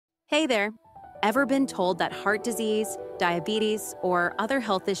Hey there. Ever been told that heart disease, diabetes, or other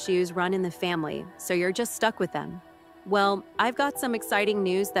health issues run in the family, so you're just stuck with them? Well, I've got some exciting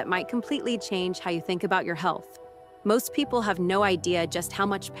news that might completely change how you think about your health. Most people have no idea just how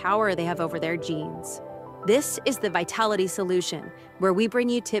much power they have over their genes. This is the Vitality Solution, where we bring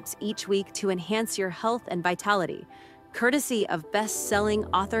you tips each week to enhance your health and vitality, courtesy of best-selling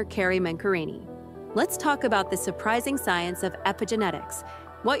author Carey Mencarini. Let's talk about the surprising science of epigenetics,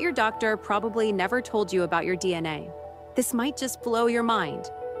 what your doctor probably never told you about your DNA. This might just blow your mind.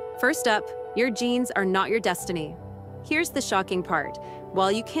 First up, your genes are not your destiny. Here's the shocking part.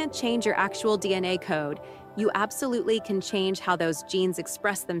 While you can't change your actual DNA code, you absolutely can change how those genes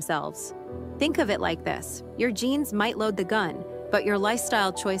express themselves. Think of it like this. Your genes might load the gun, but your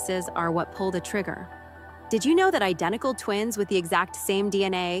lifestyle choices are what pull the trigger. Did you know that identical twins with the exact same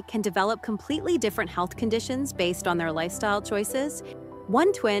DNA can develop completely different health conditions based on their lifestyle choices?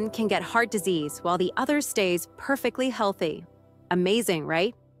 One twin can get heart disease while the other stays perfectly healthy. Amazing,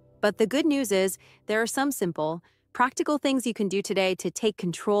 right? But the good news is there are some simple, practical things you can do today to take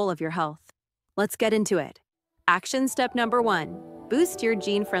control of your health. Let's get into it. Action step number 1, boost your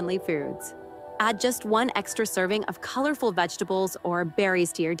gene-friendly foods. Add just one extra serving of colorful vegetables or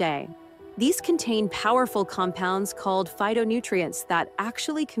berries to your day. These contain powerful compounds called phytonutrients that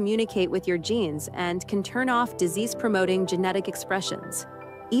actually communicate with your genes and can turn off disease-promoting genetic expressions.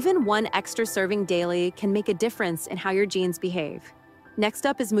 Even one extra serving daily can make a difference in how your genes behave. Next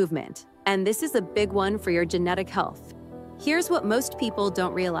up is movement, and this is a big one for your genetic health. Here's what most people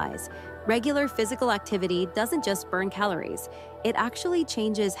don't realize. Regular physical activity doesn't just burn calories, it actually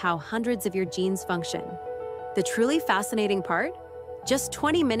changes how hundreds of your genes function. The truly fascinating part? Just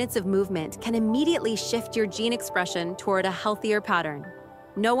 20 minutes of movement can immediately shift your gene expression toward a healthier pattern.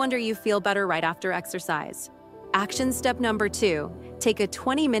 No wonder you feel better right after exercise. Action step number 2, take a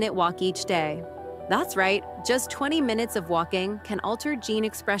 20-minute walk each day. That's right, just 20 minutes of walking can alter gene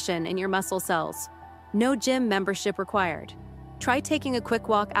expression in your muscle cells. No gym membership required. Try taking a quick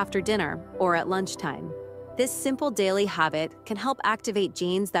walk after dinner or at lunchtime. This simple daily habit can help activate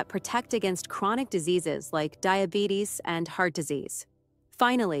genes that protect against chronic diseases like diabetes and heart disease.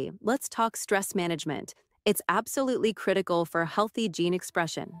 Finally, let's talk stress management. It's absolutely critical for healthy gene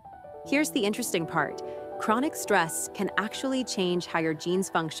expression. Here's the interesting part. Chronic stress can actually change how your genes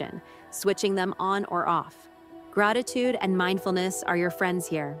function, switching them on or off. Gratitude and mindfulness are your friends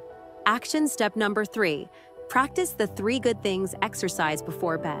here. Action step number 3, practice the 3 good things exercise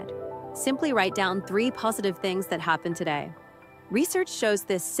before bed. Simply write down 3 positive things that happened today. Research shows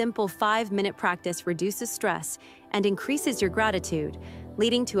this simple 5-minute practice reduces stress and increases your gratitude,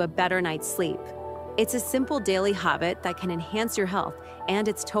 leading to a better night's sleep. It's a simple daily habit that can enhance your health, and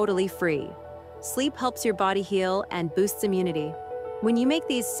it's totally free. Sleep helps your body heal and boosts immunity. When you make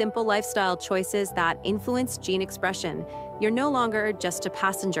these simple lifestyle choices that influence gene expression, you're no longer just a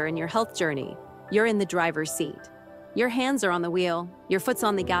passenger in your health journey. You're in the driver's seat. Your hands are on the wheel, your foot's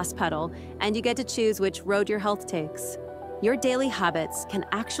on the gas pedal, and you get to choose which road your health takes. Your daily habits can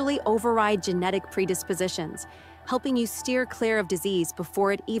actually override genetic predispositions, helping you steer clear of disease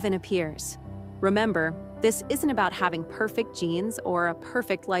before it even appears. Remember, this isn't about having perfect genes or a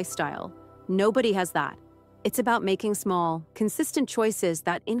perfect lifestyle. Nobody has that. It's about making small, consistent choices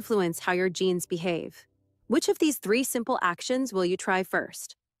that influence how your genes behave. Which of these 3 simple actions will you try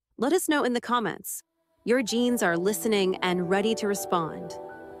first? Let us know in the comments. Your genes are listening and ready to respond.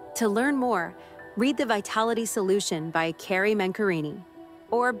 To learn more, read The Vitality Solution by Carey Mencarini.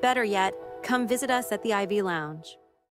 Or better yet, come visit us at the IV Lounge.